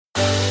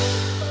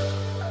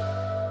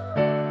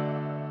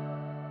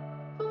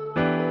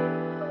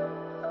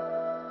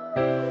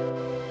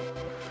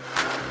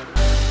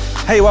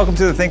Hey, welcome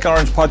to the Think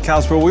Orange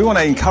podcast, where we want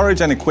to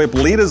encourage and equip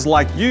leaders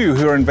like you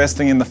who are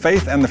investing in the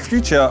faith and the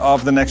future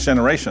of the next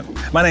generation.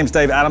 My name's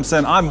Dave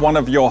Adamson. I'm one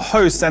of your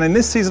hosts, and in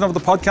this season of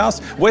the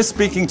podcast, we're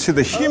speaking to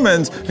the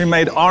humans who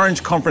made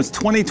Orange Conference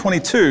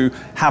 2022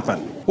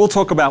 happen. We'll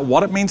talk about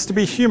what it means to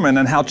be human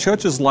and how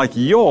churches like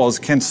yours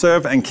can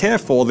serve and care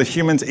for the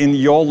humans in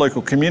your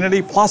local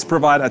community, plus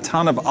provide a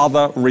ton of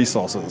other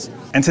resources.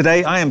 And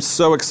today, I am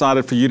so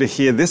excited for you to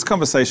hear this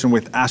conversation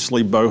with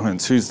Ashley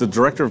Bohens, who's the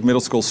Director of Middle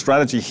School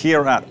Strategy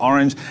here at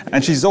Orange.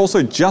 And she's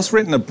also just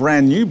written a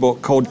brand new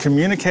book called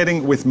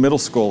Communicating with Middle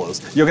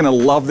Schoolers. You're going to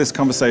love this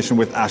conversation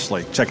with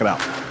Ashley. Check it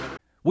out.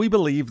 We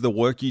believe the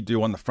work you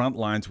do on the front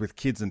lines with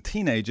kids and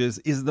teenagers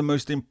is the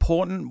most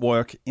important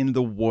work in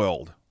the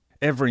world.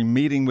 Every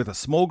meeting with a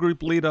small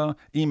group leader,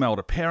 email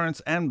to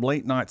parents, and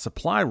late night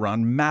supply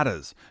run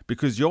matters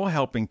because you're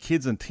helping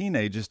kids and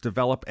teenagers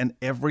develop an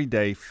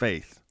everyday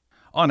faith.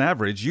 On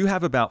average, you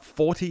have about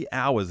 40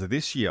 hours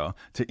this year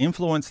to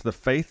influence the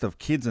faith of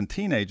kids and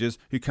teenagers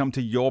who come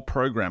to your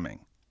programming.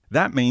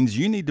 That means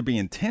you need to be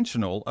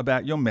intentional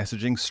about your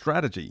messaging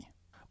strategy.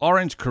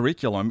 Orange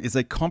Curriculum is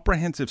a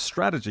comprehensive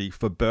strategy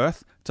for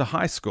birth to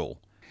high school.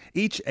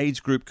 Each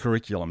age group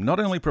curriculum not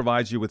only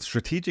provides you with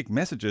strategic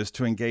messages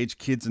to engage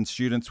kids and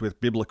students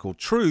with biblical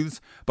truths,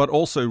 but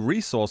also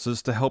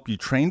resources to help you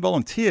train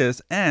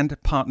volunteers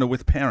and partner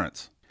with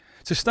parents.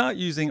 So start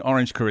using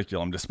Orange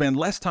Curriculum to spend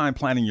less time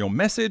planning your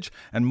message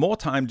and more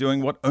time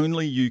doing what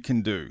only you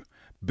can do,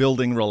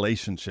 building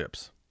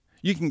relationships.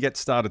 You can get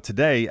started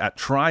today at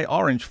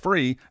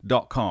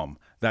tryorangefree.com.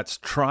 That's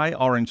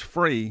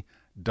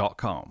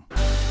tryorangefree.com.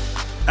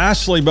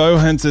 Ashley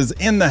Bohens is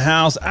in the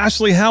house.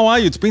 Ashley, how are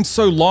you? It's been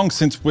so long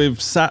since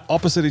we've sat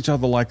opposite each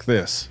other like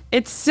this.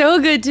 It's so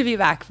good to be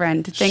back,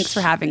 friend. Thanks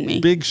for having me.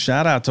 Big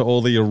shout out to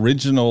all the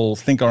original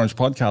Think Orange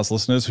podcast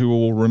listeners who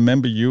will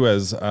remember you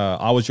as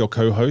I was your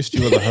co-host.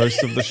 You were the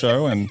host of the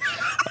show. And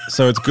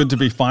so it's good to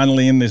be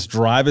finally in this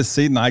driver's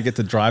seat and I get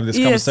to drive this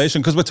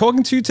conversation because we're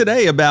talking to you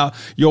today about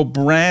your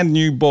brand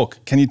new book.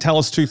 Can you tell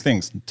us two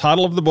things?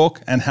 Title of the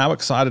book and how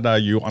excited are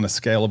you on a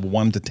scale of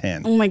 1 to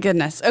 10? Oh my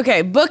goodness.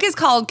 Okay, book is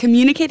called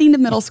Communicating to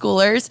Middle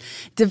Schoolers,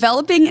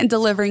 Developing and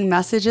Delivering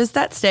Messages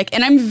That Stick.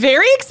 And I'm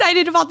very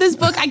excited about this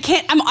book.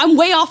 I'm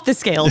way off the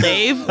scale,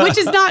 Dave, which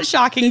is not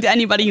shocking to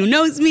anybody who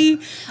knows me.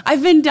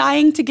 I've been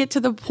dying to get to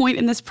the point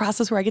in this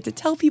process where I get to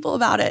tell people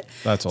about it.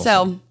 That's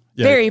awesome. So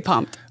very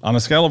pumped. On a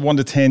scale of 1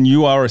 to 10,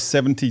 you are a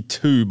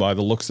 72 by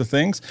the looks of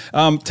things.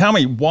 Tell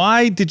me,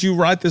 why did you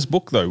write this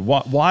book though?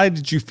 Why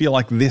did you feel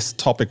like this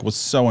topic was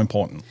so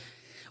important?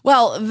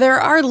 Well, there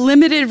are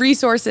limited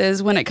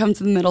resources when it comes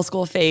to the middle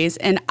school phase,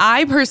 and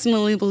I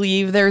personally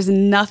believe there's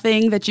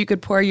nothing that you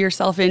could pour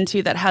yourself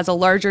into that has a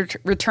larger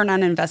return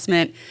on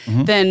investment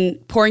than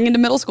pouring into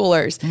middle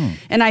schoolers.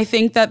 And I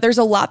think that there's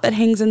a lot that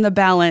hangs in the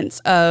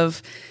balance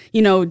of,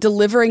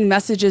 delivering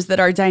messages that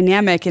are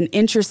dynamic and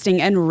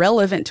interesting and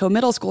relevant to a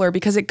middle schooler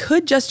because it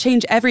could just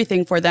change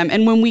everything for them.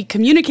 And when we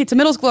communicate to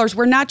middle schoolers,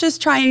 we're not just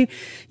trying,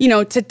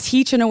 to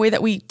teach in a way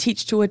that we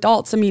teach to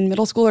adults. I mean,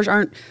 middle schoolers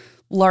aren't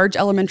large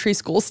elementary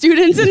school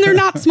students and they're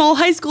not small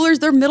high schoolers,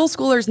 they're middle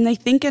schoolers and they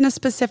think in a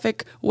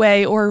specific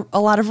way or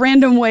a lot of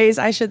random ways,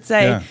 I should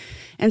say. Yeah.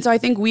 And so I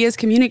think we as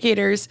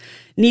communicators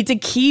need to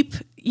keep,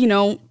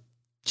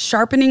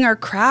 sharpening our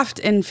craft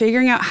and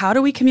figuring out how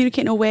do we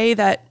communicate in a way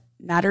that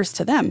matters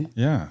to them.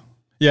 Yeah.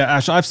 Yeah,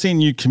 Ash, I've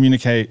seen you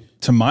communicate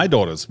to my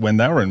daughters when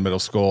they were in middle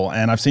school,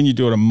 and I've seen you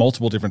do it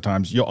multiple different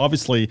times. You're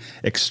obviously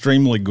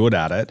extremely good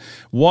at it.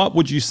 What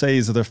would you say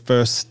is the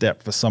first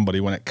step for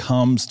somebody when it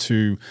comes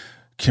to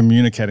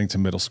communicating to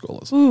middle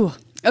schoolers? Ooh,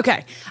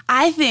 okay.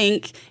 I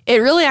think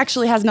it really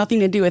actually has nothing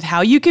to do with how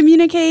you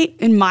communicate.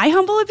 In my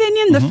humble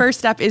opinion, the first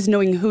step is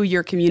knowing who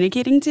you're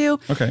communicating to.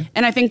 Okay.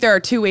 And I think there are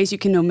two ways you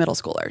can know middle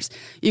schoolers.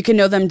 You can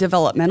know them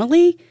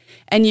developmentally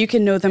and you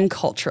can know them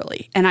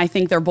culturally. And I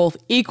think they're both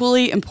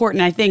equally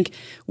important. I think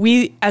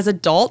we as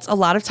adults, a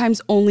lot of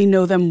times only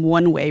know them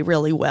one way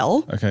really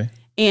well. Okay.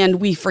 And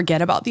we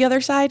forget about the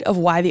other side of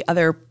why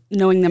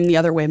knowing them the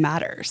other way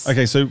matters.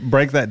 Okay, so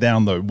break that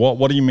down though.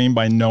 What do you mean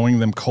by knowing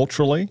them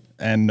culturally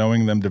and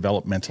knowing them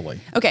developmentally?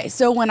 Okay,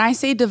 so when I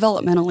say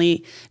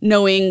developmentally,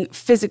 knowing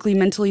physically,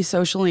 mentally,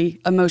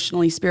 socially,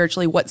 emotionally,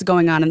 spiritually, what's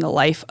going on in the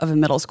life of a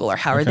middle schooler,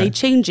 how are they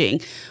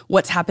changing,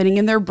 what's happening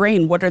in their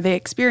brain, what are they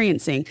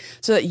experiencing,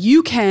 so that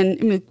you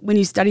can, when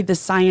you study the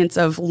science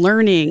of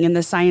learning and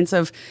the science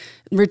of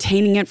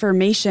retaining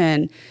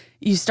information,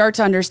 you start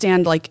to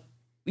understand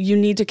you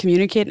need to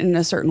communicate in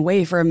a certain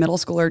way for a middle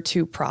schooler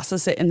to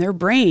process it in their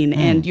brain.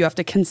 And you have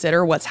to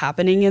consider what's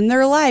happening in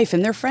their life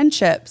and their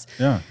friendships.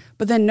 Yeah.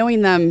 But then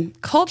knowing them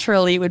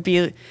culturally would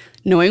be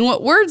knowing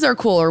what words are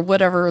cool or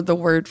whatever the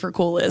word for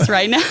cool is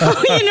right now.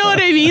 You know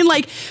what I mean?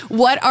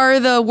 What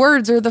are the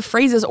words or the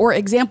phrases or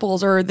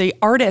examples or the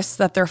artists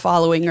that they're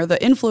following or the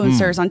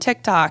influencers on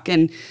TikTok.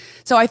 And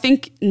so I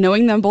think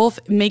knowing them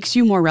both makes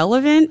you more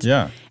relevant.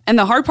 Yeah. And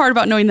the hard part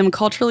about knowing them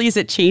culturally is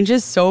it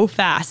changes so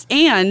fast.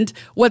 And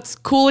what's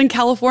cool in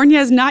California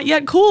is not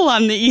yet cool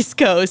on the East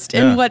Coast.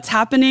 And what's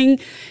happening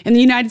in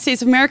the United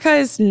States of America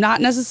is not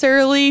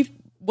necessarily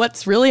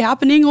what's really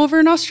happening over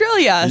in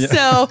Australia. Yeah.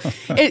 So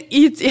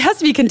it has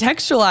to be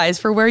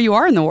contextualized for where you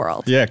are in the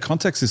world. Yeah,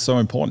 context is so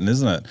important,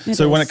 isn't it?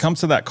 So when it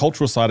comes to that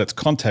cultural side, it's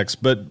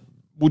context. But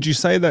would you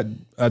say that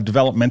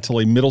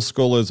developmentally middle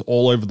schoolers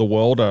all over the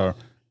world are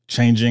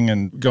changing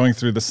and going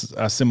through this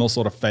similar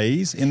sort of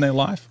phase in their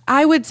life?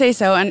 I would say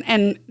so.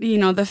 And you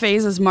know, the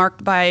phase is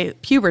marked by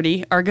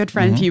puberty, our good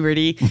friend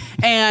puberty.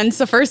 And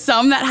so for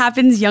some that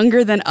happens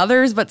younger than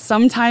others, but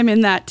sometime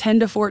in that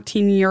 10 to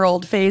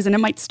 14-year-old phase, and it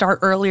might start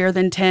earlier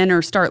than 10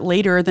 or start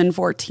later than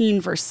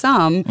 14 for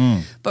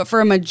some. But for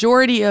a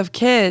majority of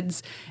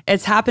kids,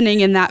 it's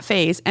happening in that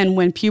phase. And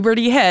when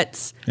puberty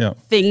hits,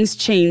 things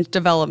change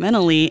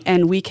developmentally,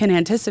 and we can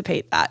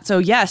anticipate that. So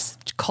yes,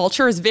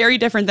 culture is very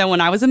different than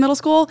when I was in middle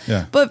school.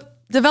 Yeah. But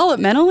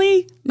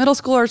developmentally, middle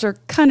schoolers are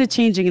kind of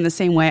changing in the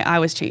same way I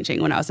was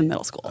changing when I was in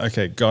middle school.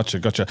 Okay,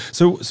 gotcha.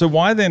 So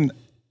why then,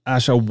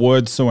 Ash, are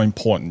words so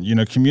important? You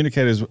know,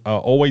 communicators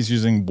are always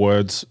using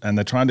words and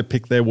they're trying to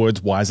pick their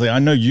words wisely. I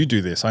know you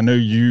do this. I know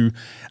you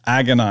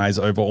agonize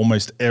over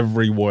almost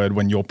every word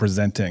when you're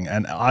presenting,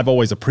 and I've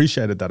always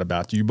appreciated that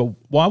about you. But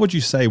why would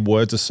you say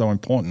words are so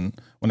important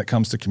when it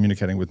comes to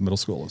communicating with middle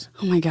schoolers?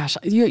 Oh my gosh,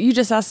 you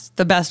just asked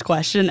the best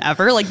question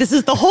ever. Like, this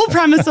is the whole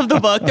premise of the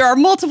book. There are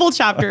multiple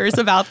chapters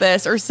about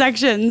this, or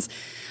sections.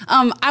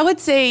 I would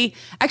say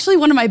actually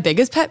one of my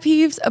biggest pet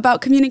peeves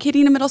about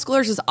communicating to middle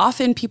schoolers is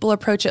often people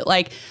approach it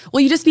like,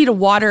 well, you just need to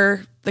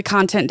water the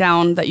content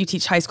down that you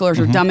teach high schoolers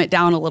or dumb it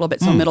down a little bit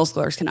so middle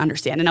schoolers can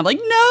understand. And I'm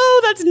like, no,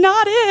 that's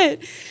not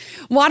it.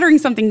 Watering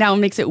something down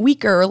makes it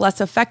weaker or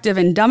less effective,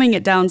 and dumbing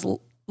it down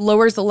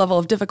lowers the level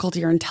of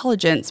difficulty or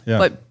intelligence. Yeah.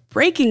 But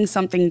breaking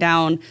something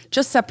down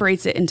just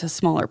separates it into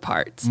smaller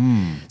parts.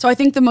 So I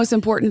think the most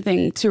important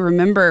thing to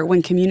remember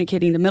when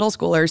communicating to middle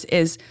schoolers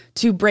is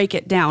to break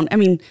it down. I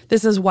mean,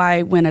 this is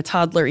why when a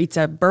toddler eats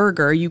a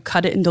burger, you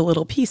cut it into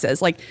little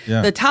pieces. Like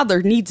the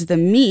toddler needs the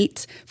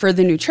meat for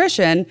the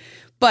nutrition,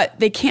 but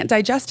they can't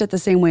digest it the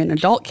same way an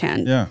adult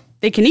can. Yeah.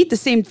 They can eat the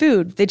same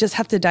food, they just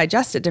have to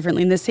digest it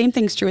differently. And the same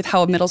thing's true with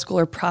how a middle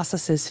schooler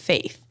processes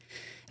faith.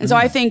 And so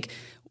I think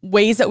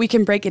ways that we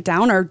can break it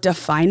down are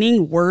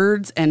defining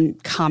words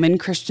and common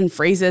Christian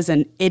phrases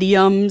and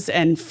idioms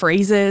and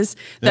phrases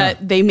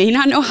that they may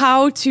not know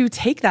how to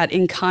take that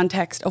in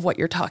context of what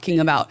you're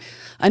talking about.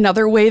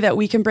 Another way that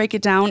we can break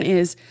it down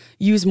is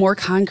use more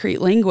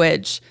concrete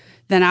language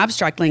than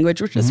abstract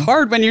language, which is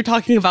hard when you're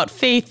talking about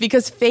faith,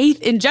 because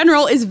faith in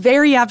general is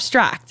very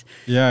abstract.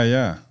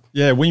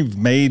 Yeah, we've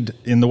made,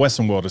 in the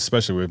Western world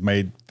especially, we've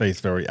made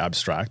faith very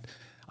abstract.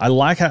 I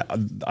like how,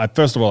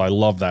 first of all, I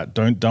love that.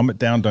 Don't dumb it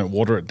down, don't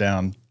water it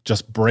down,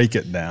 just break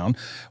it down.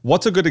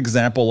 What's a good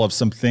example of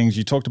some things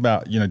you talked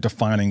about, you know,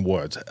 defining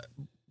words?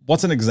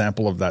 What's an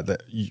example of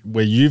that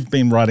where you've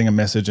been writing a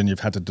message and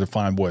you've had to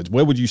define words?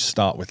 Where would you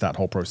start with that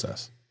whole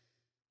process?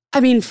 I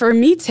mean, for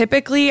me,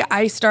 typically,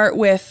 I start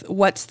with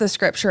what's the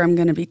scripture I'm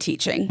going to be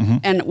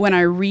teaching. And when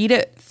I read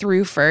it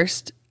through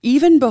first,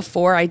 even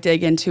before I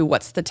dig into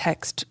what's the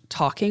text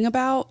talking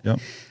about,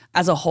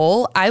 as a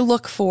whole, I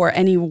look for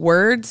any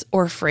words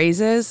or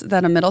phrases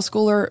that a middle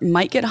schooler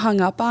might get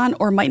hung up on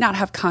or might not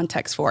have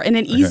context for. And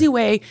an easy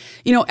way,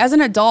 you know, as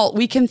an adult,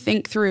 we can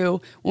think through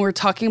when we're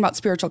talking about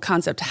spiritual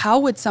concept, how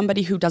would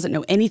somebody who doesn't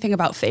know anything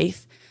about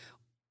faith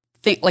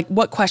think, like,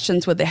 what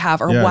questions would they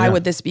have, or why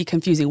would this be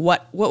confusing?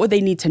 What would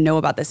they need to know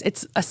about this?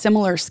 It's a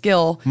similar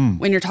skill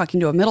when you're talking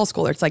to a middle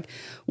schooler. It's like,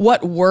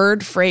 what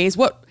word, phrase,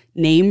 what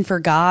name for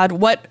God,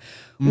 what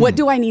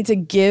do I need to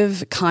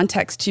give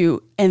context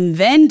to, and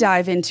then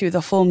dive into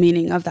the full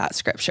meaning of that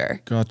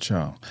scripture.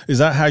 Gotcha. Is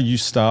that how you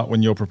start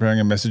when you're preparing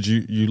a message?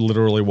 You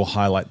literally will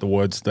highlight the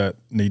words that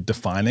need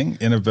defining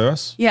in a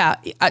verse? Yeah,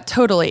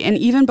 totally. And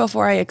even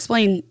before I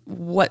explain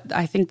what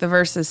I think the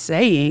verse is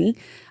saying,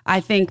 I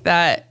think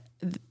that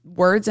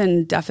words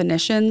and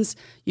definitions,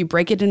 you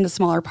break it into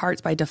smaller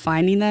parts by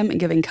defining them and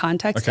giving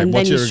context, and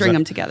then you string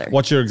them together.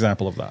 What's your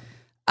example of that?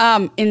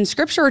 In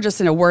scripture, or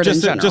just in a word in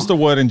general? Just a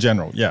word in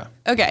general, yeah.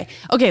 Okay,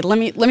 let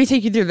me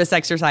take you through this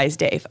exercise,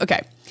 Dave.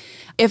 Okay,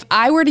 if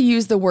I were to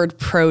use the word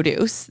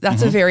produce,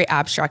 that's a very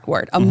abstract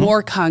word. A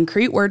more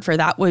concrete word for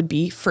that would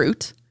be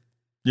fruit.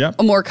 Yeah.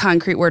 A more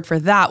concrete word for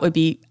that would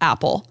be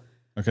apple.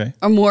 Okay.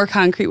 A more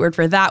concrete word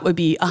for that would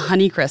be a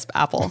Honeycrisp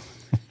apple.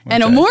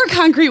 And a more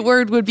concrete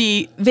word would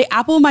be the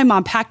apple my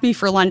mom packed me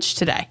for lunch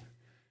today.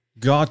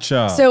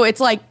 Gotcha. So it's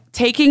like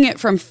taking it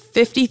from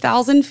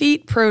 50,000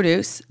 feet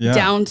produce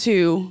down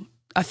to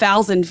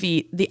 1,000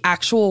 feet, the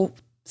actual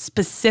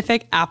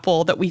specific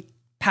apple that we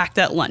packed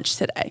at lunch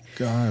today.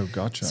 Oh,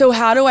 gotcha. So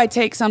how do I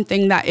take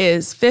something that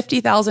is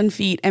 50,000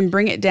 feet and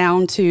bring it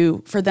down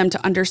for them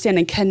to understand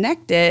and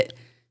connect it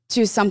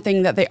to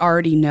something that they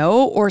already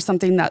know or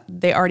something that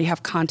they already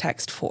have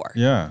context for?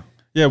 Yeah.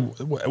 Yeah,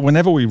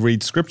 whenever we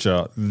read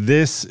scripture,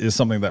 this is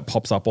something that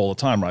pops up all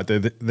the time, right?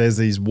 There's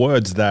these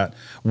words that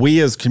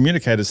we as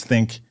communicators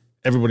think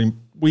everybody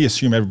we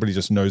assume everybody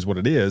just knows what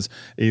it is,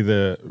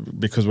 either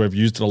because we've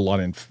used it a lot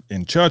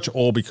in church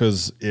or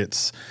because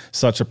it's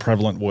such a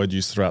prevalent word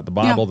used throughout the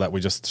Bible that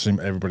we just assume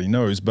everybody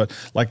knows. But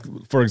like,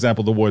 for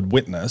example, the word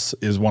witness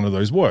is one of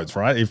those words,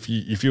 right? If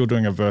you were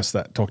doing a verse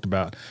that talked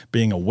about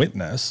being a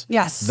witness,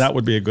 that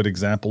would be a good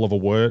example of a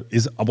word.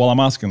 I'm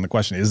asking the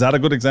question, is that a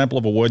good example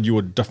of a word you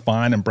would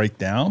define and break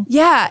down?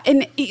 Yeah,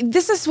 and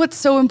this is what's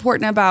so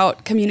important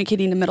about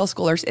communicating to middle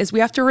schoolers is we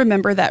have to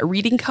remember that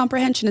reading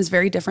comprehension is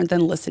very different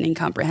than listening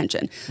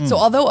comprehension. So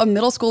although a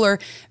middle schooler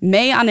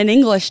may on an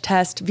English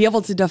test be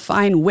able to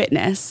define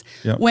witness,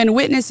 when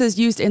witness is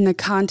used in the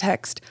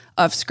context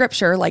of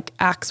scripture, like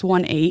Acts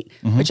 1:8,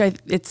 which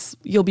it's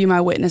you'll be my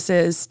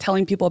witnesses,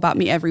 telling people about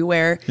me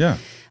everywhere. Yeah.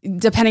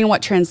 Depending on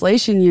what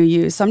translation you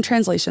use, some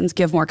translations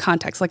give more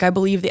context. Like I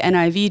believe the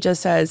NIV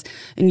just says,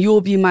 and you will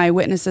be my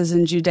witnesses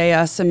in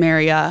Judea,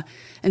 Samaria,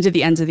 and to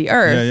the ends of the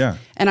earth. Yeah.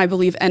 And I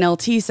believe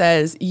NLT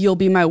says, you'll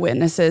be my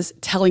witnesses,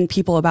 telling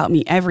people about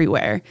me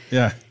everywhere.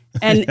 Yeah.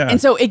 And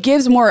so it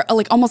gives more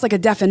like almost like a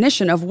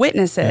definition of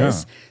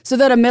witnesses so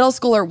that a middle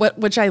schooler,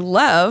 which I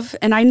love,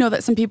 and I know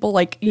that some people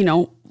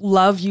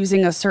love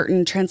using a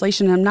certain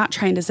translation. I'm not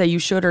trying to say you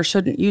should or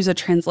shouldn't use a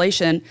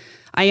translation.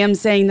 I am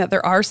saying that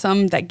there are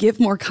some that give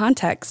more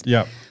context.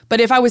 Yeah. But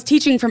if I was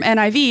teaching from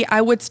NIV,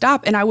 I would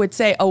stop and I would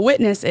say a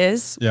witness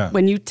is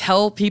when you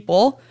tell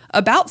people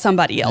about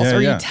somebody else or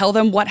you tell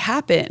them what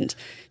happened.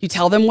 You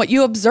tell them what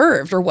you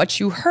observed or what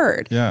you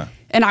heard. Yeah.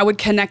 And I would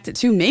connect it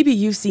to maybe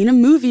you've seen a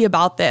movie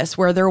about this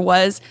where there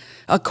was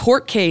a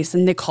court case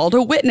and they called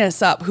a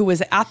witness up who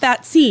was at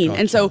that scene. Gotcha.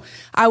 And so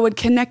I would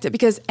connect it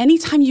because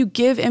anytime you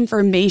give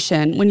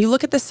information, when you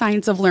look at the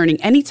science of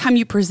learning, anytime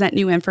you present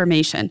new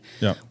information,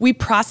 we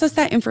process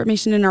that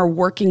information in our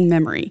working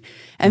memory.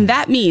 And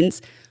that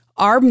means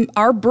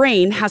our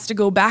brain has to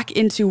go back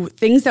into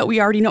things that we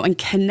already know and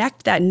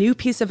connect that new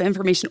piece of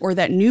information or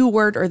that new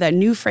word or that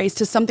new phrase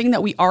to something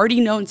that we already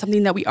know and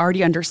something that we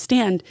already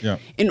understand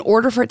in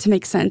order for it to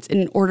make sense,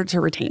 in order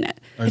to retain it.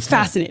 Okay. It's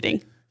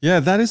fascinating. Yeah,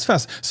 that is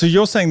fascinating. So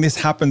you're saying this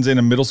happens in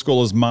a middle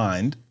schooler's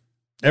mind.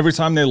 Every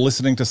time they're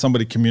listening to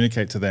somebody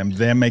communicate to them,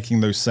 they're making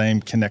those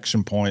same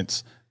connection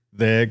points.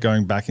 They're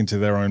going back into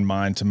their own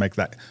mind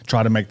to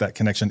try to make that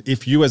connection.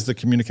 If you as the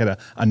communicator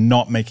are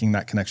not making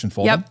that connection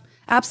for them.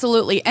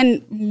 Absolutely.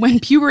 And when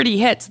puberty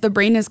hits, the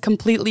brain is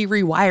completely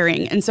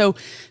rewiring. And so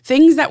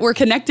things that were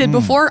connected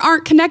before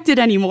aren't connected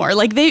anymore.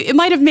 Like it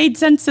might have made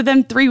sense to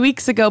them 3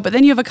 weeks ago, but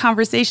then you have a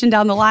conversation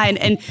down the line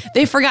and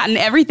they've forgotten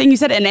everything you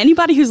said. And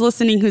anybody who's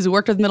listening who's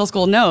worked with middle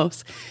school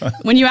knows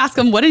when you ask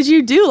them, what did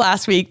you do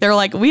last week? They're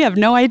like, we have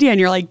no idea. And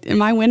you're like,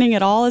 am I winning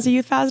at all as a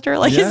youth pastor?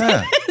 Like, is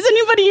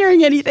anybody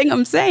hearing anything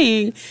I'm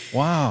saying?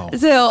 Wow.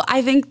 So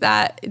I think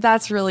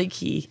that's really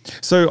key.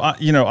 So,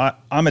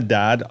 I'm a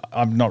dad.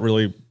 I'm not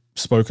really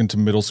spoken to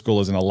middle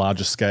schoolers in a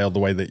larger scale the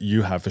way that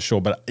you have for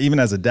sure. But even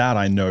as a dad,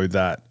 I know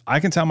that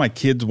I can tell my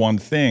kids one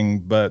thing,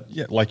 but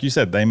like you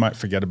said, they might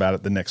forget about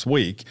it the next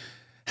week.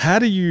 How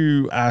do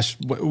you, Ash,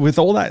 with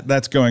all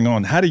that's going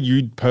on, how do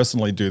you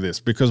personally do this?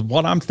 Because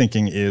what I'm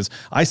thinking is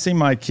I see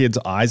my kids'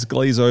 eyes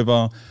glaze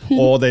over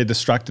or they're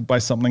distracted by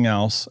something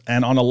else.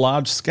 And on a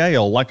large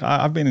scale, like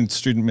I've been in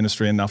student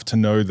ministry enough to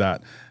know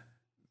that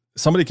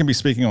somebody can be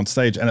speaking on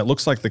stage and it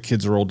looks like the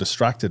kids are all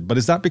distracted. But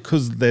is that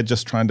because they're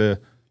just trying to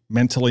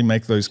mentally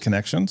make those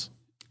connections?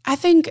 I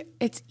think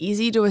it's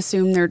easy to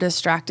assume they're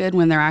distracted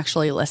when they're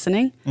actually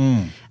listening.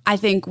 I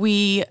think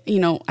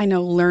I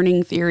know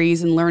learning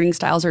theories and learning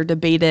styles are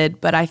debated,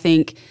 but I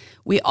think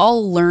we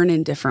all learn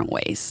in different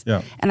ways.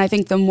 Yeah. And I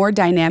think the more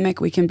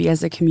dynamic we can be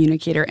as a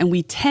communicator, and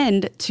we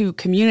tend to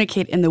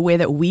communicate in the way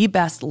that we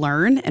best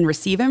learn and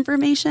receive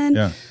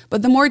information,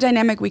 but the more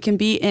dynamic we can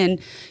be in,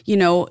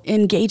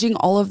 engaging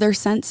all of their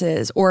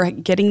senses or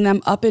getting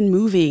them up and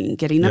moving,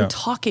 getting them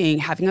talking,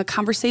 having a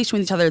conversation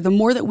with each other, the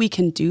more that we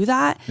can do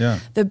that,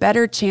 the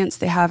better chance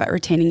they have at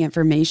retaining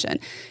information.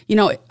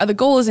 The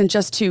goal isn't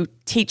just to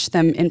teach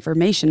them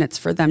information, it's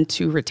for them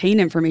to retain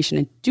information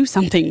and do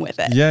something with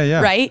it.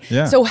 Right?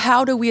 Yeah. So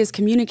how do we as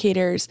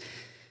communicators,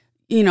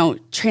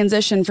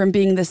 transition from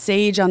being the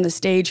sage on the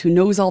stage who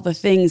knows all the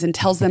things and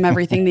tells them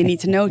everything they need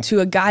to know to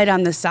a guide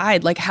on the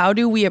side? Like, how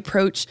do we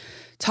approach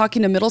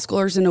talking to middle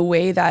schoolers in a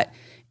way that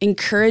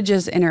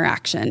encourages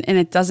interaction and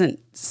it doesn't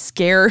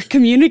scare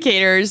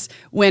communicators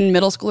when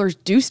middle schoolers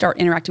do start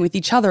interacting with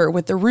each other,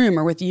 with the room,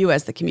 or with you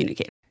as the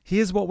communicator?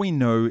 Here's what we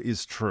know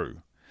is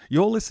true.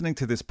 You're listening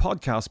to this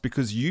podcast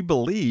because you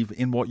believe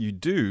in what you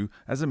do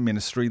as a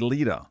ministry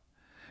leader.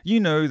 You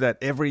know that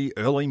every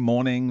early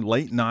morning,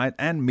 late night,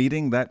 and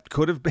meeting that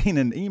could have been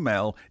an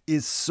email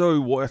is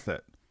so worth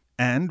it.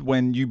 And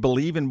when you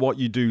believe in what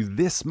you do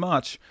this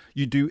much,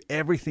 you do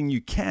everything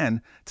you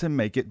can to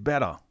make it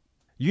better.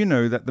 You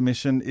know that the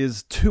mission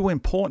is too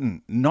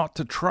important not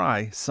to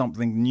try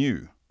something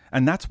new.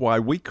 And that's why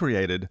we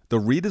created the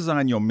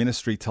Redesign Your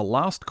Ministry to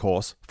Last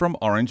course from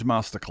Orange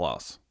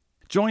Masterclass.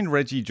 Join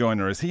Reggie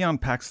Joiner as he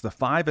unpacks the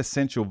 5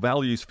 essential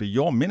values for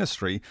your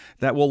ministry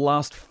that will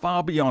last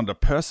far beyond a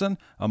person,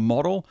 a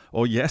model,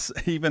 or yes,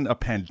 even a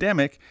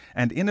pandemic,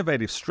 and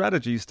innovative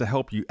strategies to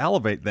help you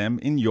elevate them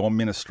in your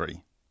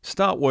ministry.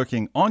 Start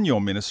working on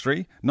your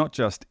ministry, not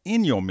just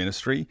in your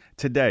ministry,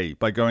 today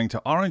by going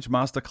to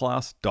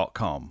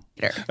orangemasterclass.com.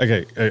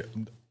 Okay,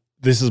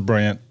 this is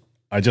brilliant.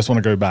 I just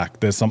want to go back.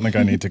 There's something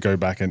I need to go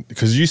back and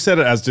because you said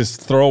it as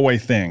just throwaway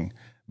thing,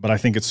 but I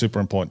think it's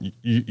super important.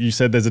 You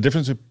said there's a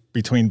difference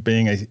between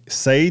being a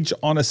sage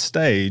on a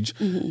stage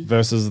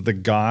versus the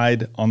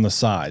guide on the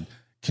side.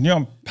 Can you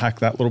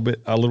unpack that a little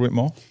bit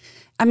more?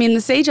 I mean,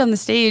 the sage on the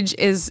stage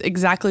is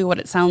exactly what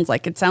it sounds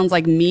like. It sounds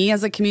like me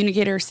as a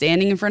communicator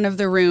standing in front of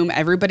the room.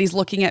 Everybody's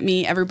looking at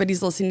me.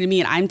 Everybody's listening to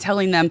me. And I'm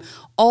telling them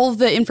all of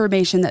the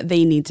information that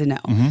they need to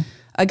know.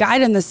 A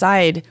guide on the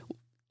side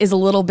is a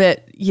little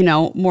bit,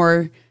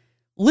 more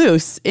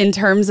loose in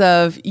terms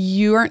of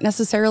you aren't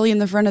necessarily in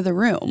the front of the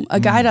room. A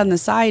guide on the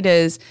side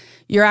is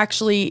you're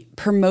actually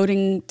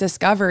promoting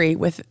discovery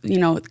with,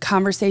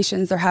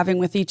 conversations they're having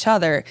with each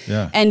other.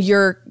 Yeah. And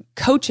you're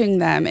coaching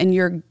them and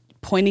you're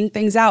pointing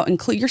things out, and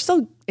you're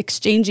still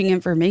exchanging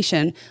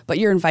information, but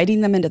you're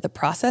inviting them into the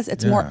process.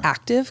 It's more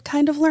active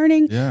kind of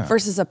learning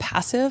versus a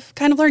passive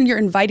kind of learning. You're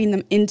inviting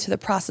them into the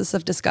process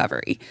of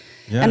discovery.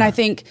 Yeah. And I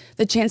think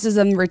the chances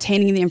of them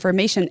retaining the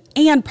information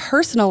and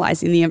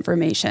personalizing the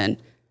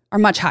information are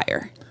much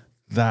higher.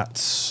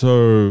 That's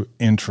so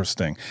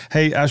interesting.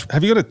 Hey, Ash,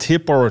 have you got a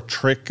tip or a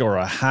trick or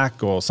a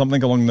hack or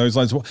something along those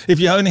lines? If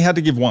you only had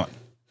to give one.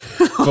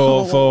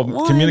 For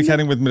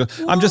communicating with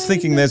I'm just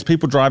thinking there's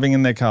people driving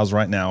in their cars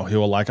right now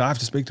who are like, I have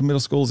to speak to middle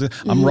schools.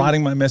 I'm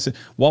writing my message.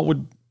 What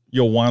would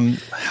your one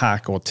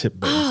hack or tip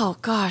be? Oh,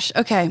 gosh.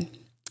 Okay.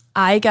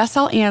 I guess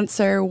I'll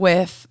answer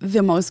with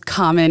the most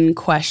common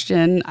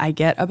question I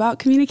get about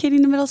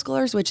communicating to middle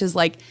schoolers, which is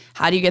like,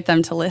 how do you get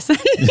them to listen?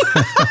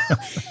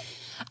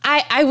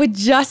 I would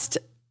just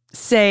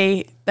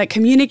say that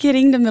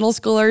communicating to middle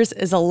schoolers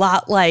is a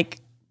lot like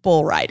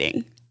bull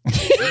riding.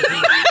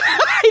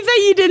 I bet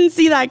you didn't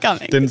see that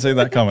coming. Didn't see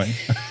that coming.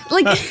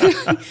 Like, not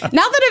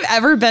that I've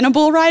ever been a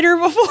bull rider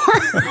before,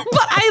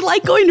 but I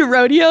like going to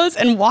rodeos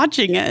and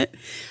watching it.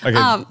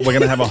 Okay, we're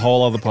going to have a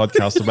whole other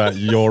podcast about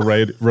your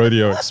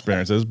rodeo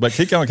experiences, but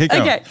keep going.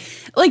 Okay,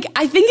 like,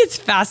 I think it's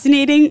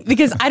fascinating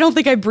because I don't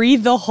think I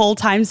breathe the whole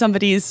time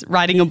somebody's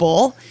riding a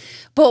bull.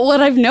 But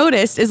what I've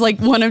noticed is like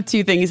one of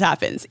two things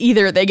happens.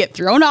 Either they get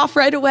thrown off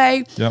right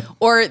away,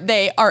 or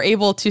they are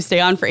able to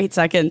stay on for 8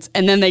 seconds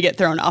and then they get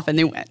thrown off and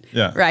they win,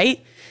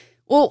 right?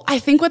 Well, I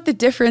think what the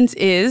difference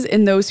is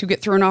in those who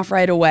get thrown off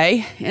right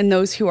away and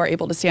those who are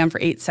able to stay on for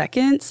 8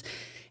 seconds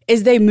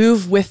is they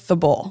move with the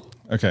bull.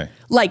 Okay.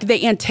 Like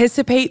they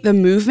anticipate the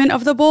movement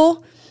of the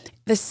bull.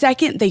 The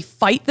second they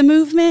fight the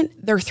movement,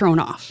 they're thrown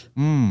off.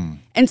 And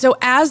so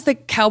as the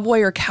cowboy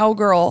or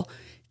cowgirl,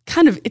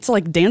 it's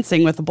like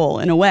dancing with the bull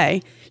in a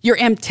way. You're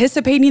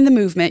anticipating the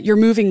movement. You're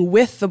moving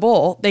with the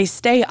bull. They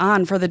stay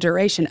on for the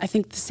duration. I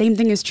think the same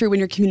thing is true when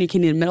you're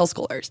communicating to middle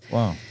schoolers.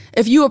 Wow.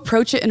 If you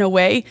approach it in a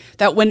way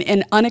that when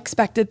an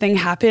unexpected thing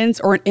happens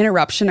or an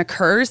interruption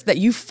occurs, that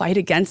you fight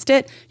against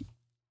it,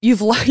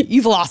 you've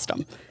lost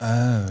them.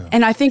 Oh.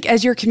 And I think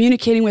as you're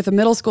communicating with a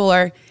middle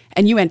schooler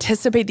and you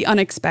anticipate the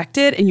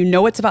unexpected and you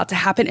know what's about to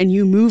happen and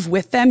you move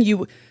with them,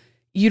 you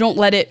don't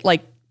let it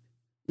like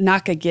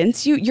knock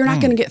against you, you're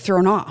not going to get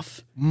thrown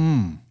off.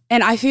 And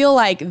I feel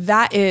like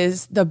that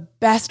is the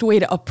best way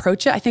to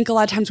approach it. I think a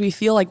lot of times we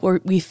feel like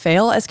we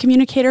fail as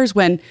communicators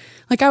when,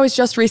 like I was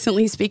just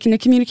recently speaking to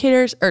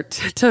communicators or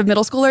to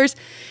middle schoolers,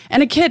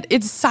 and a kid,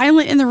 it's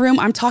silent in the room.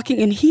 I'm talking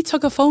and he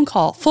took a full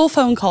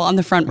phone call on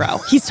the front row.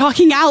 He's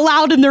talking out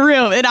loud in the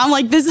room. And I'm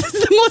like, this is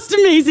the most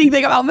amazing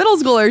thing about middle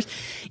schoolers.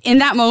 In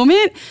that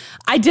moment,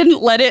 I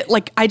didn't let it,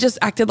 I just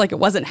acted like it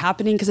wasn't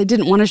happening because I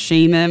didn't want to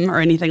shame him or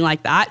anything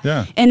like that.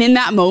 Yeah. And in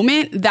that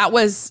moment, that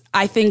was,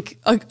 I think,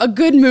 a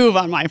good move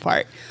on my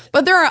part.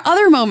 But there are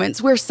other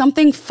moments where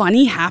something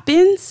funny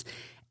happens.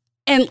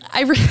 And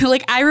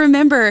I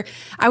remember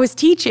I was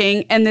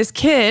teaching and this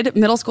kid,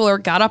 middle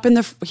schooler, got up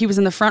he was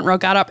in the front row,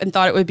 got up and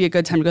thought it would be a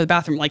good time to go to the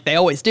bathroom like they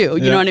always do.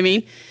 You know what I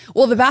mean?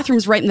 Well, the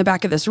bathroom's right in the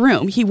back of this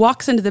room. He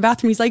walks into the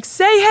bathroom. He's like,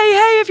 say,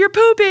 hey, if you're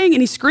pooping.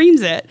 And he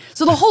screams it.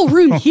 So the whole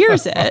room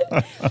hears it.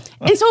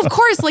 And so, of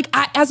course,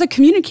 as a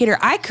communicator,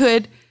 I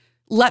could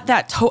let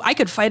I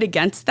could fight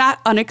against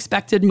that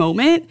unexpected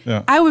moment.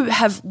 Yeah. I would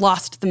have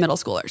lost the middle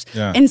schoolers.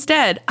 Yeah.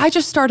 Instead, I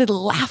just started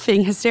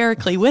laughing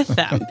hysterically with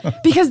them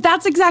because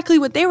that's exactly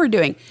what they were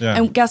doing. Yeah.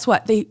 And guess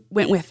what? They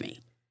went with me.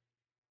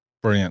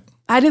 Brilliant.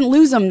 I didn't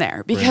lose them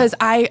there because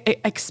I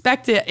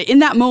expected in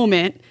that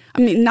moment.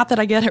 I mean, not that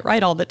I get it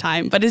right all the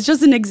time, but it's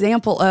just an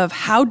example of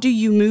how do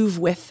you move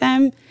with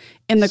them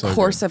in the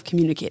course of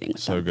communicating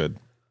with them. So good.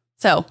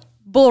 So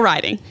bull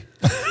riding.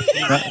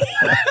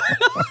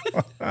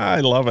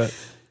 I love it.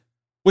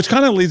 Which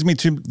kind of leads me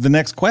to the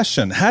next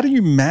question. How do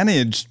you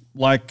manage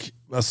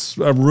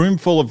a room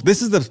full of,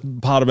 this is the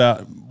part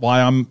about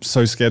why I'm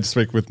so scared to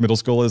speak with middle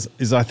schoolers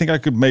is I think I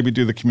could maybe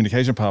do the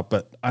communication part,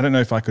 but I don't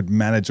know if I could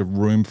manage a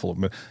room full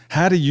of,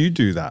 how do you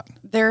do that?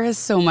 There is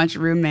so much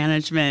room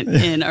management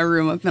in a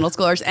room of middle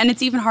schoolers. And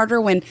it's even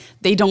harder when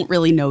they don't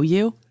really know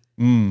you.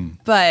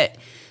 But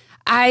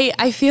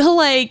I feel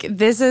like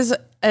this is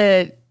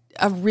a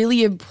a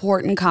really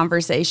important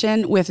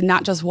conversation with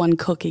not just one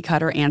cookie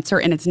cutter answer,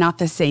 and it's not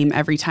the same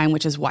every time,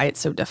 which is why it's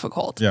so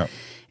difficult. Yeah.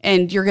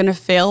 And you're going to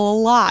fail a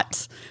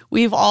lot.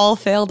 We've all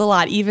failed a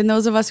lot. Even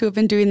those of us who have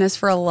been doing this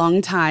for a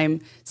long time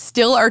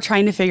still are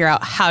trying to figure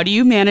out, how do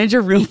you manage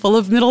a room full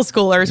of middle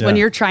schoolers when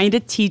you're trying to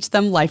teach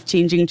them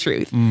life-changing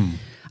truth?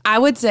 I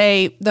would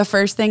say the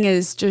first thing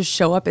is just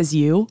show up as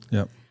you.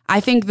 Yep. I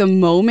think the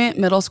moment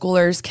middle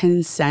schoolers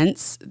can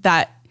sense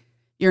that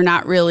you're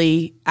not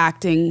really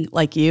acting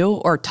like you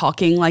or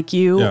talking like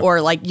you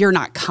or like you're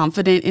not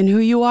confident in who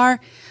you are,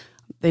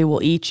 they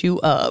will eat you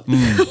up.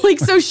 Like,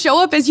 so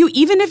show up as you,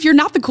 even if you're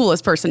not the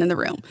coolest person in the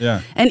room.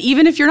 Yeah. And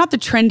even if you're not the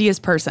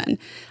trendiest person,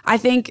 I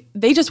think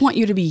they just want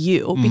you to be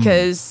you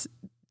because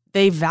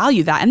they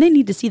value that and they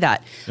need to see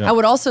that. Yeah. I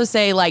would also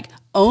say, like,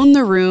 own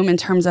the room in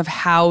terms of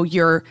how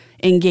you're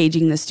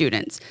engaging the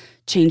students.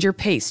 Change your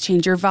pace,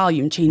 change your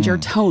volume, change your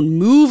tone,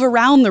 move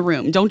around the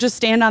room. Don't just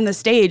stand on the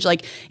stage,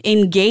 like,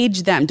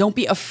 engage them. Don't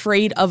be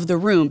afraid of the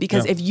room,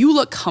 because if you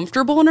look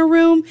comfortable in a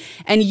room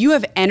and you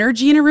have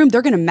energy in a room,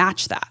 they're going to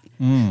match that.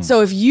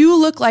 So if you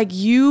look like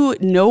you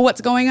know what's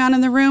going on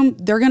in the room,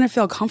 they're going to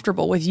feel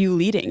comfortable with you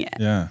leading it.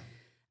 Yeah.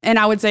 And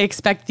I would say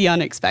expect the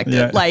unexpected.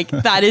 Yeah. Like,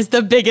 that is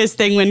the biggest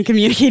thing when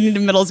communicating to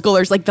middle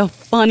schoolers. Like, the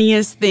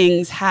funniest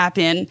things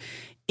happen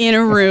in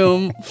a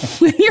room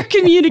when you're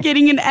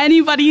communicating, and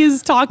anybody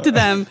who's talked to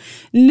them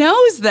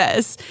knows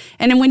this.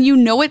 And when you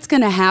know it's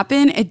going to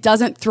happen, it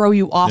doesn't throw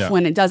you off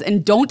when it does.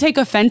 And don't take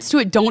offense to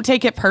it. Don't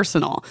take it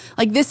personal.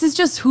 Like, this is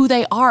just who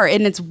they are,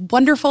 and it's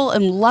wonderful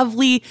and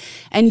lovely.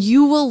 And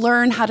you will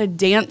learn how to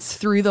dance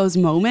through those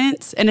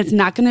moments, and it's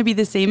not going to be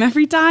the same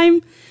every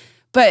time,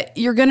 but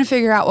you're going to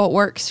figure out what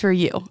works for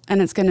you,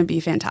 and it's going to be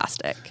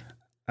fantastic.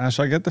 Ash,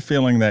 I get the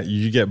feeling that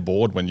you get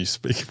bored when you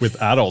speak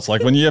with adults.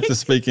 Like, when you have to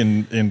speak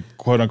in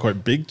quote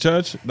unquote big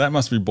church, that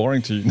must be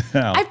boring to you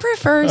now. I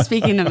prefer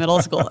speaking to middle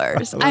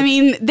schoolers. I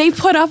mean, they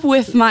put up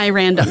with my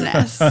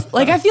randomness.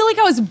 Like, I feel like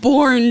I was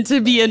born to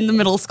be in the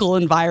middle school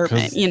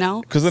environment, you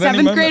know? 'cause at any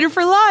Seventh moment- grader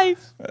for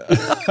life.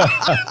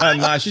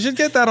 Nice. You should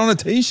get that on a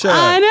t-shirt.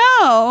 I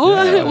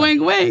know. Yeah.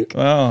 Wink, wink.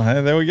 Oh,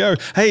 hey, there we go.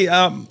 Hey,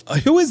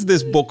 who is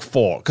this book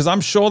for? Because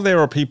I'm sure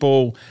there are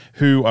people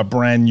who are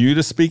brand new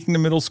to speaking to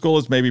middle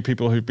schoolers, maybe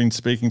people who've been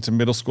speaking to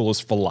middle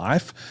schoolers for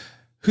life.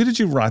 Who did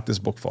you write this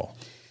book for?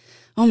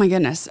 Oh my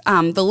goodness.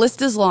 The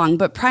list is long,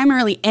 but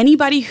primarily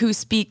anybody who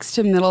speaks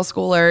to middle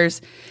schoolers,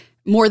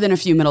 more than a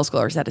few middle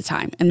schoolers at a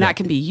time. And that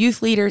can be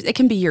youth leaders. It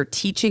can be your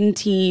teaching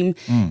team.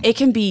 It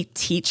can be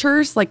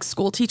teachers, like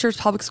school teachers,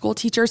 public school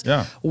teachers,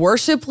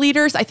 worship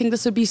leaders. I think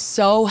this would be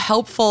so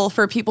helpful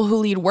for people who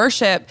lead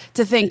worship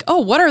to think, oh,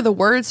 what are the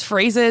words,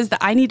 phrases that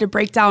I need to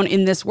break down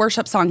in this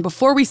worship song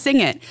before we sing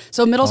it?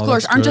 So middle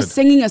schoolers aren't just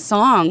singing a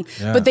song,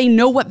 but they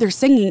know what they're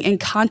singing in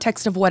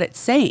context of what it's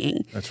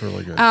saying. That's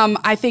really good.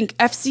 I think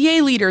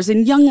FCA leaders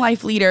and young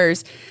life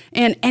leaders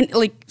and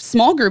like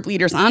small group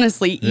leaders,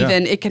 honestly,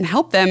 even it can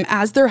help them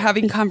as they're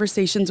having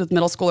conversations with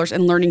middle schoolers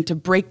and learning to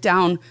break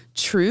down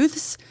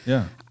truths.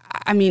 Yeah.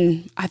 I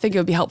mean, I think it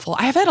would be helpful.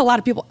 I have had a lot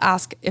of people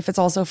ask if it's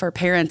also for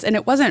parents, and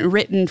it wasn't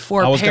written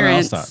for parents. I was going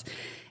to ask that.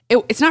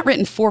 It's not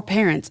written for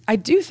parents. I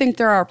do think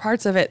there are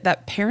parts of it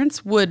that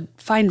parents would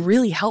find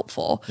really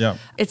helpful. Yeah.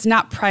 It's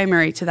not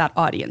primary to that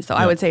audience. So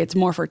I would say it's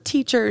more for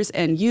teachers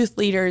and youth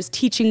leaders,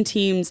 teaching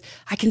teams.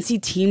 I can see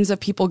teams of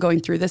people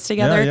going through this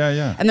together.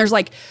 Yeah. And there's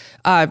like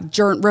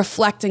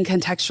reflect and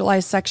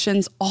contextualize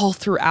sections all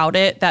throughout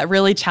it that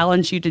really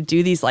challenge you to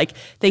do these like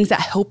things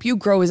that help you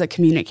grow as a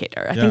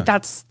communicator. I think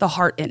that's the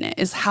heart in it,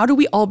 is how do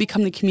we all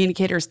become the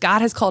communicators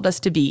God has called us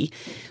to be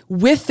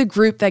with the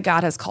group that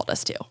God has called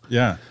us to?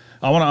 Yeah.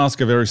 I want to ask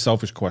a very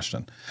selfish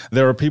question.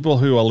 There are people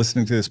who are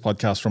listening to this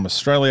podcast from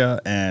Australia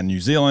and New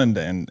Zealand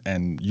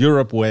and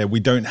Europe where we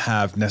don't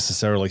have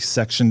necessarily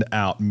sectioned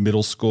out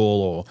middle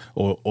school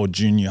or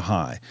junior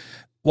high.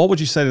 What would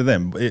you say to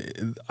them?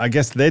 I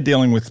guess they're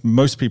dealing with,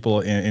 most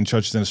people in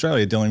churches in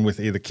Australia, dealing with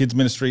either kids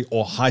ministry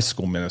or high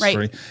school ministry.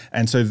 Right.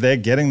 And so they're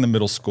getting the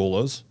middle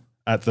schoolers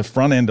at the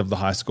front end of the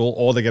high school,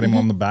 or they're getting them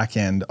on the back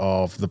end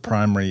of the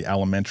primary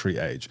elementary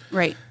age.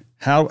 Right.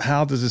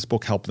 How does this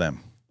book help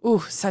them? Ooh,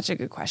 such a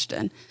good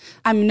question.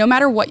 No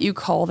matter what you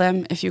call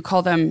them, if you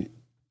call them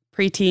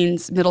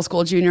preteens, middle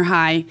school, junior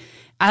high,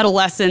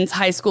 adolescents,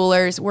 high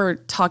schoolers, we're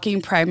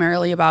talking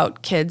primarily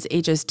about kids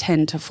ages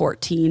 10 to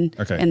 14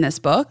 in this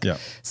book. Yeah.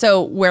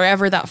 So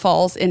wherever that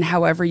falls in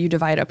however you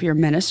divide up your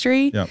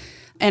ministry. Yeah.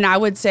 And I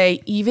would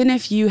say, even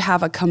if you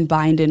have a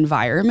combined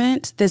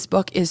environment, this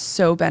book is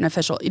so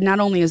beneficial. Not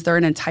only is there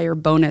an entire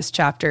bonus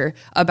chapter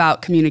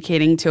about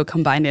communicating to a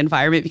combined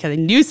environment, because I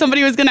knew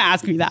somebody was going to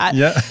ask me that.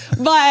 Yeah.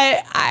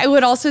 But I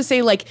would also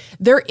say, like,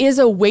 there is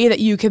a way that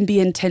you can be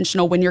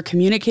intentional when you're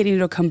communicating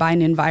to a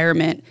combined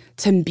environment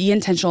to be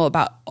intentional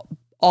about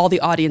all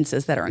the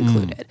audiences that are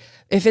included.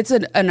 If it's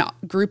a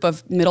group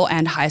of middle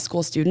and high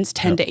school students,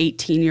 10 to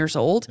 18 years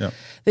old,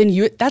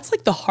 then that's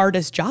like the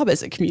hardest job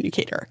as a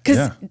communicator,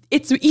 because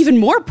it's even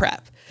more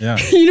prep. Yeah.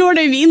 You know what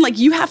I mean? Like,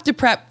 you have to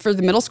prep for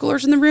the middle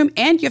schoolers in the room,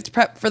 and you have to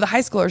prep for the high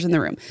schoolers in the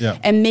room. Yeah.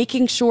 And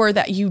making sure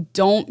that you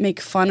don't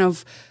make fun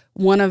of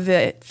one of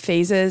the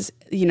phases,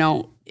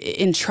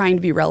 in trying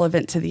to be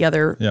relevant to the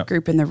other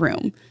group in the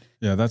room.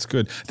 Yeah, that's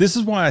good. This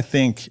is why I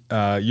think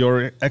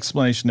your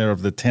explanation there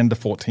of the 10 to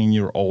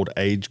 14-year-old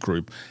age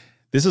group,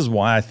 this is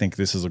why I think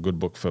this is a good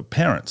book for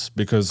parents,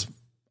 because,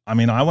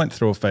 I went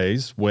through a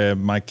phase where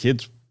my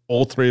kids,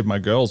 all three of my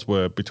girls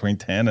were between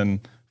 10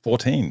 and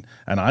 14,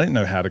 and I didn't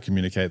know how to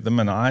communicate them,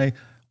 and I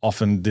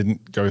often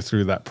didn't go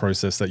through that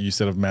process that you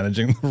said of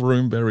managing the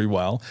room very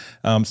well.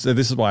 So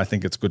this is why I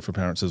think it's good for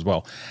parents as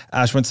well.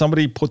 Ash, when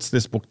somebody puts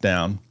this book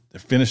down, they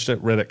finished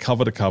it, read it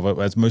cover to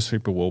cover, as most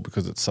people will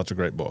because it's such a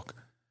great book,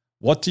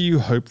 what do you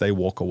hope they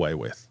walk away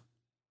with?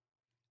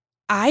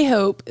 I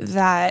hope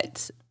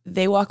that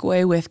they walk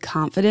away with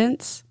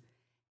confidence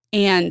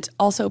and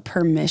also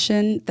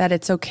permission that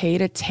it's okay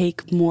to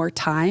take more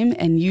time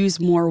and use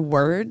more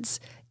words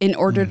in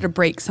order to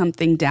break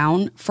something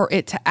down for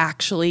it to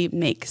actually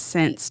make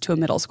sense to a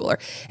middle schooler.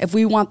 If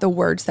we want the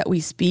words that we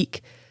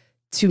speak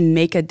to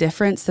make a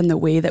difference, then the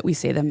way that we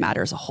say them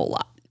matters a whole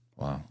lot.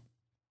 Wow.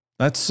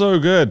 That's so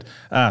good.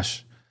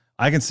 Ash,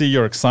 I can see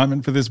your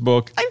excitement for this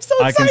book. I'm so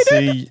excited. I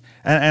can see,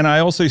 and I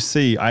also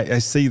see, I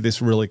see this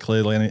really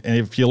clearly. And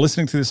if you're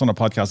listening to this on a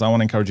podcast, I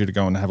want to encourage you to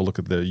go and have a look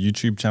at the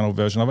YouTube channel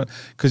version of it,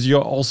 because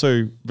you're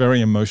also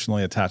very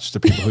emotionally attached to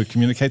people who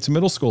communicate to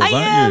middle schoolers,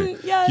 aren't you?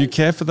 Yes. You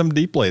care for them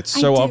deeply. It's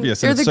so obvious.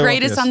 They're the so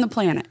greatest obvious. on the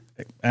planet.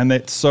 And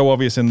it's so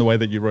obvious in the way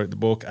that you wrote the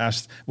book.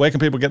 Ash, where can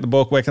people get the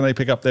book? Where can they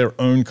pick up their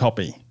own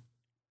copy?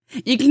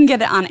 You can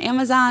get it on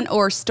Amazon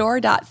or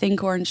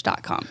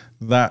store.thinkorange.com.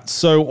 That's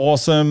so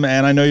awesome.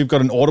 And I know you've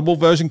got an Audible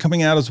version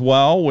coming out as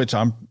well, which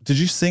did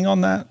you sing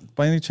on that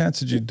by any chance?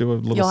 Did you do a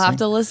little You'll have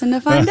to listen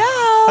to find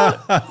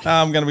out.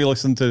 I'm going to be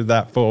listening to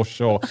that for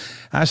sure.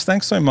 Ash,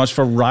 thanks so much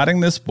for writing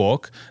this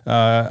book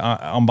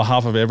on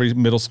behalf of every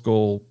middle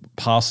school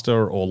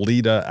pastor or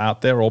leader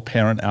out there or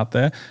parent out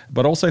there.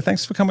 But also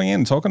thanks for coming in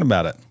and talking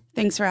about it.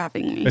 Thanks for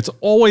having me. It's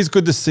always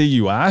good to see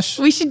you, Ash.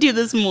 We should do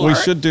this more. We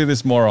should do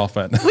this more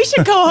often. We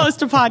should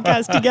co-host a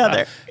podcast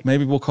together.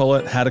 Maybe we'll call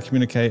it How to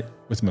Communicate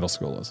with Middle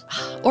Schoolers.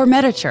 Or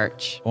Meta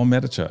Church. Or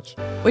Meta Church.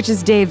 Which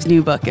is Dave's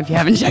new book, if you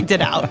haven't checked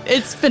it out.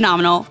 It's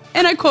phenomenal.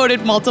 And I quote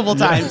it multiple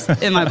times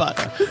in my book.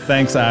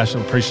 Thanks, Ash. I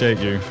appreciate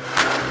you.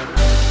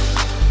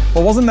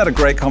 Well, wasn't that a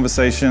great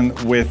conversation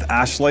with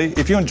Ashley?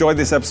 If you enjoyed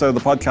this episode of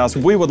the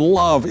podcast, we would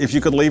love if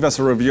you could leave us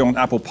a review on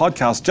Apple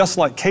Podcasts, just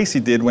like Casey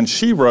did when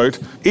she wrote,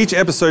 each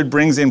episode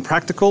brings in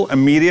practical,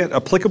 immediate,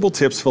 applicable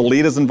tips for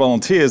leaders and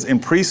volunteers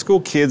in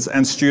preschool, kids,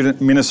 and student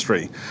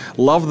ministry.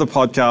 Love the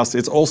podcast.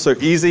 It's also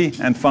easy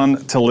and fun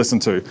to listen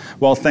to.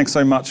 Well, thanks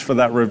so much for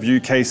that review,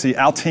 Casey.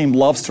 Our team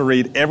loves to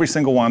read every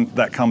single one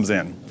that comes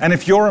in. And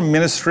if you're a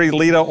ministry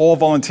leader or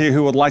volunteer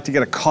who would like to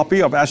get a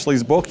copy of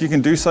Ashley's book, you can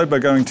do so by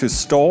going to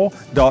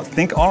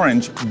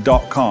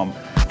store.thinkorange.com.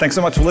 Thanks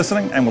so much for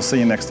listening, and we'll see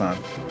you next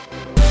time.